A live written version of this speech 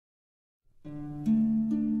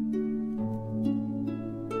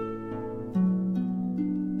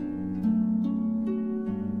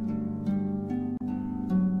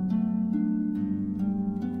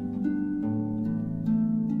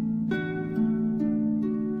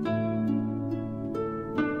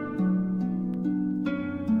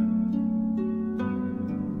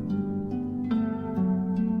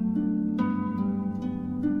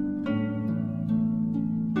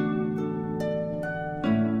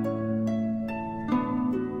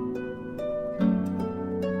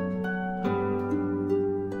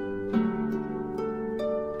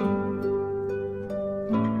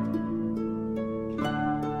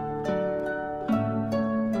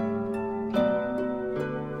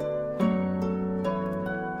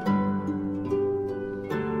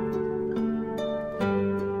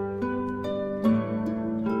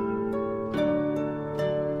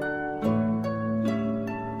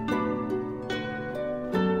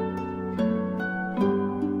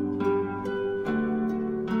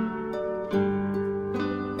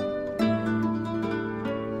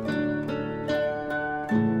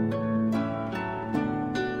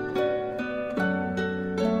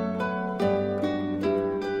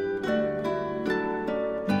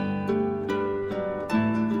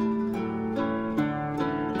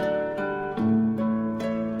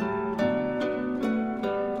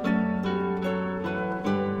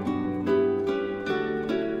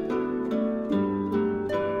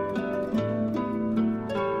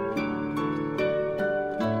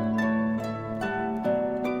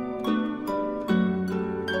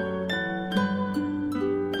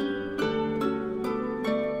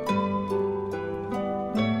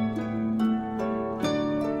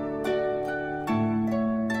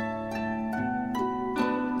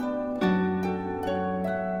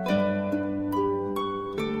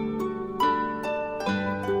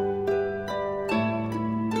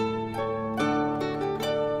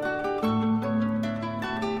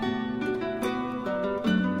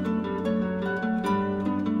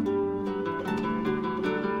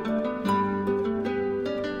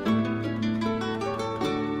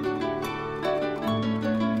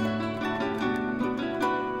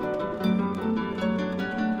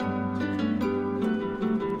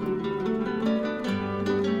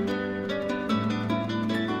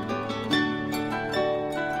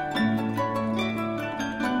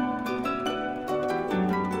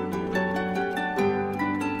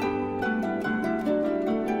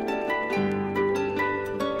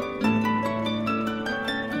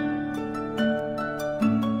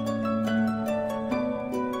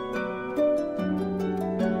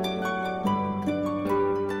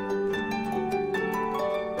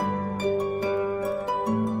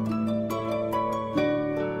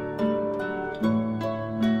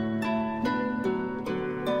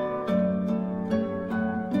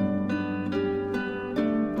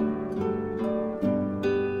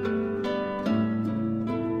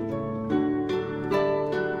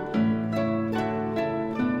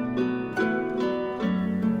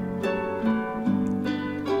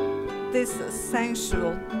this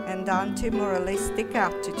sensual and anti-moralistic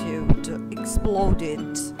attitude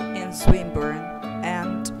exploded in Swinburne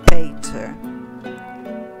and Pater.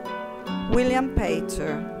 William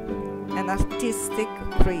Pater, an artistic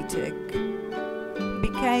critic,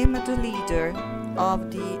 became the leader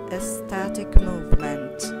of the aesthetic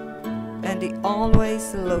movement, and he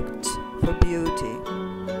always looked for beauty.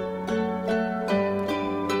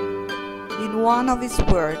 In one of his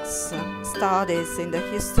works, Studies in the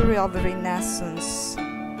History of the Renaissance,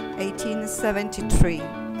 1873,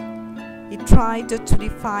 he tried to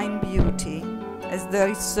define beauty as the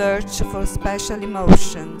research for special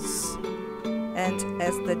emotions and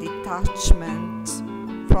as the detachment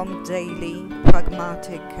from daily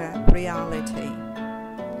pragmatic reality.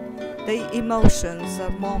 The emotions are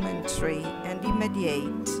momentary and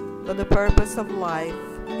immediate, but the purpose of life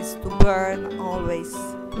is to burn always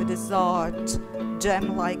with his art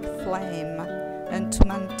gem-like flame and to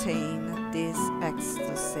maintain this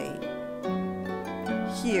ecstasy.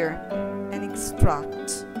 Here, an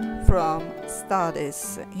extract from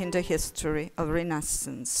Studies in the History of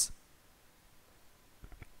Renaissance.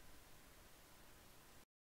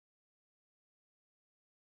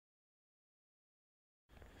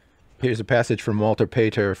 Here's a passage from Walter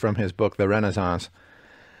Pater from his book, The Renaissance.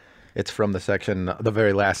 It's from the section, the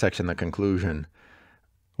very last section, the conclusion.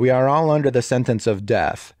 We are all under the sentence of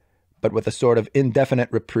death, but with a sort of indefinite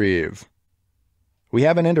reprieve. We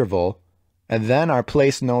have an interval, and then our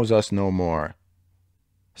place knows us no more.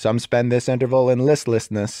 Some spend this interval in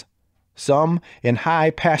listlessness, some in high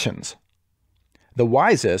passions. The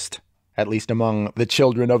wisest, at least among the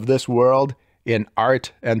children of this world, in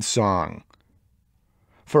art and song.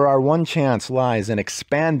 For our one chance lies in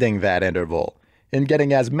expanding that interval, in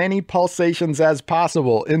getting as many pulsations as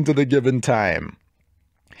possible into the given time.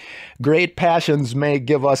 Great passions may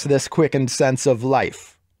give us this quickened sense of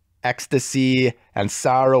life, ecstasy and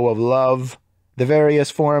sorrow of love, the various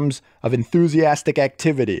forms of enthusiastic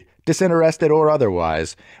activity, disinterested or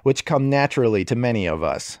otherwise, which come naturally to many of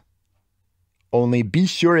us. Only be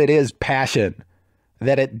sure it is passion,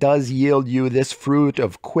 that it does yield you this fruit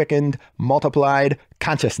of quickened, multiplied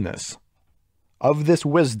consciousness. Of this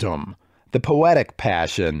wisdom, the poetic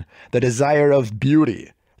passion, the desire of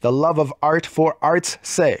beauty, the love of art for art's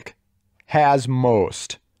sake, has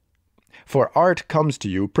most. For art comes to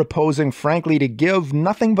you proposing frankly to give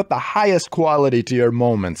nothing but the highest quality to your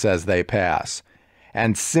moments as they pass,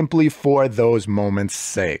 and simply for those moments'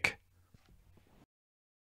 sake.